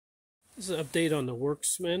This is an update on the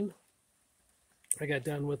Worksman. I got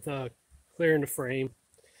done with clearing the frame.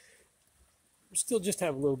 We still just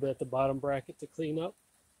have a little bit at the bottom bracket to clean up,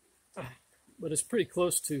 but it's pretty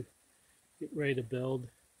close to getting ready to build.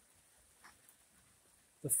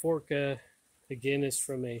 The fork, again, is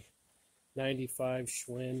from a 95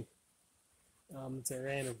 Schwinn. It's their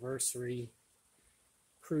anniversary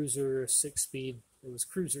Cruiser 6-speed. It was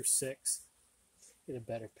Cruiser 6. Get a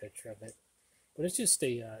better picture of it. But it's just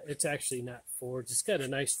it's actually not forged. It's got a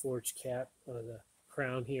nice forged cap on the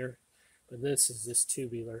crown here. But this is this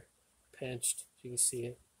tubular, pinched. You can see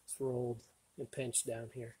it. It's rolled and pinched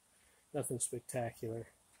down here. Nothing spectacular.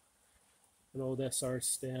 An old SR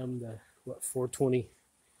stem, the 420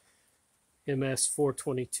 MS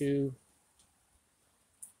 422.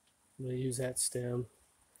 I'm going to use that stem,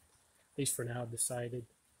 at least for now, decided.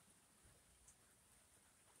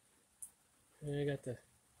 And I got the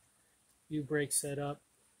U-brake set up,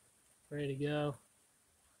 ready to go.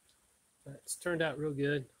 It's turned out real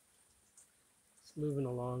good. It's moving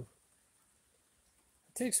along.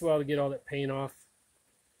 It takes a while to get all that paint off.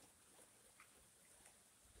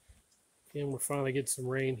 Again, we're finally getting some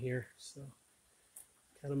rain here, so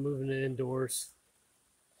kind of moving it indoors.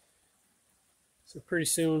 So pretty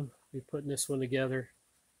soon, we'll be putting this one together.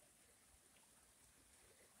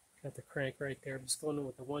 Got the crank right there. I'm just going in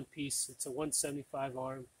with the one piece. It's a 175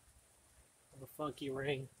 arm of a funky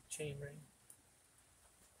ring, chain ring.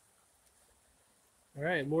 All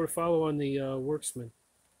right, more to follow on the Worksman.